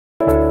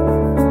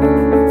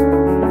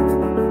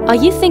Are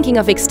you thinking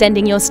of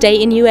extending your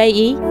stay in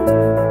UAE?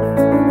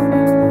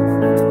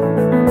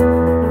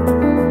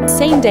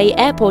 Same-day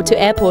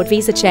airport-to-airport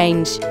visa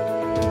change.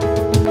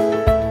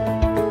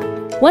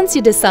 Once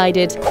you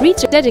decided,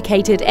 reach a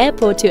dedicated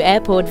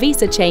airport-to-airport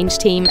visa change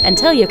team and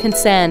tell your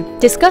concern.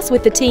 Discuss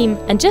with the team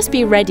and just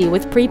be ready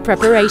with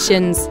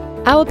pre-preparations.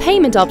 Our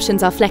payment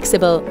options are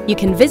flexible. You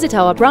can visit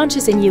our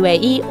branches in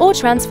UAE or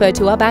transfer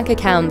to our bank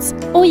accounts,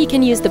 or you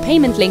can use the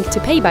payment link to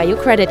pay by your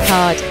credit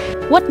card.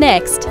 What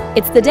next?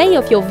 It's the day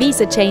of your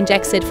visa change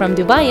exit from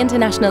Dubai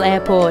International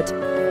Airport.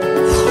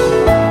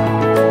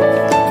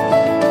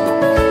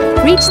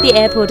 Reach the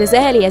airport as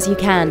early as you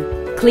can.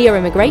 Clear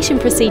immigration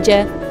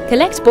procedure.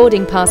 Collect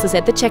boarding passes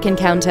at the check-in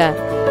counter.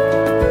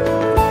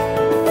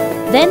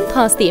 Then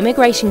pass the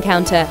immigration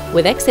counter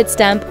with exit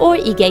stamp or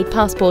e-gate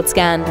passport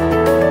scan.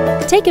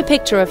 Take a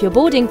picture of your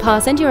boarding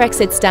pass and your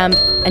exit stamp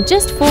and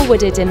just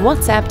forward it in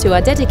WhatsApp to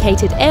our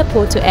dedicated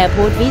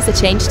airport-to-airport visa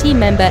change team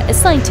member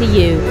assigned to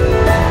you.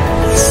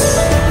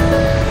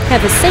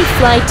 Have a safe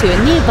flight to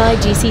a nearby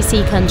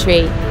GCC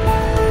country.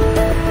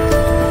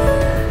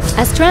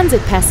 As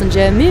transit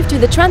passenger, move to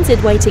the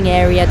transit waiting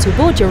area to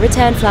board your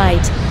return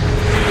flight.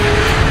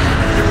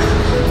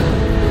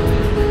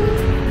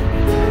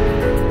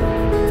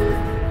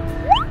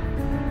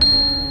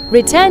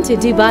 Return to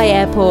Dubai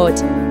Airport.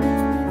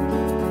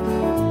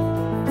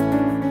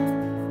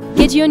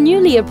 Get your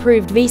newly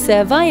approved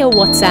visa via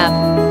WhatsApp.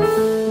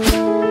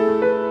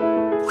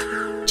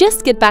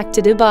 Just get back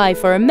to Dubai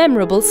for a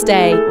memorable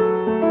stay.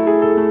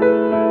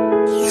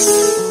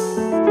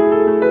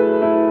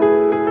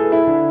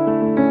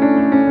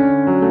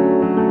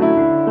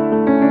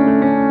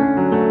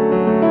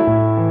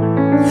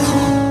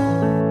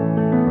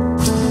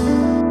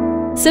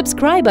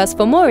 Subscribe us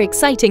for more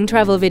exciting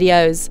travel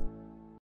videos.